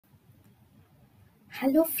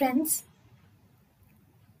Hello friends,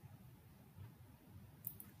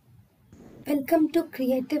 welcome to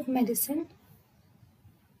Creative Medicine.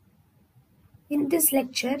 In this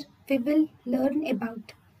lecture, we will learn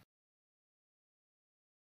about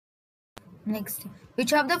Next,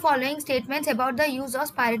 which of the following statements about the use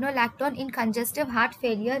of spironolactone in congestive heart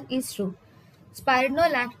failure is true?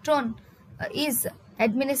 Spironolactone is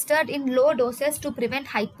administered in low doses to prevent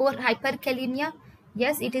hyperkalemia.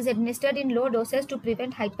 Yes, it is administered in low doses to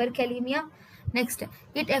prevent hyperkalemia. Next,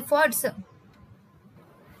 it affords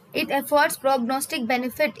prognostic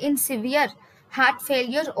benefit in severe heart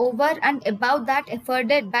failure over and above that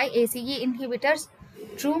afforded by ACE inhibitors.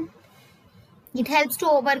 True. It helps to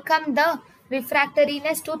overcome the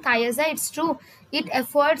refractoriness to thiazides. True. It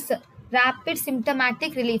affords rapid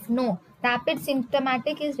symptomatic relief. No. Rapid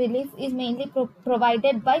symptomatic relief is mainly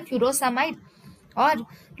provided by furosemide or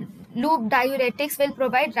loop diuretics will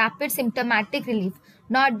provide rapid symptomatic relief,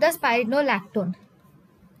 not the spironolactone.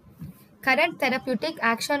 Current therapeutic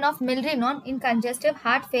action of milrinone in congestive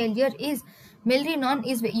heart failure is milrinone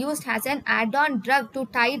is used as an add-on drug to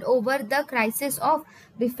tide over the crisis of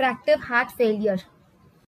refractive heart failure.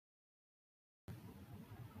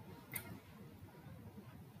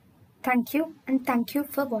 thank you and thank you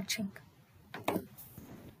for watching.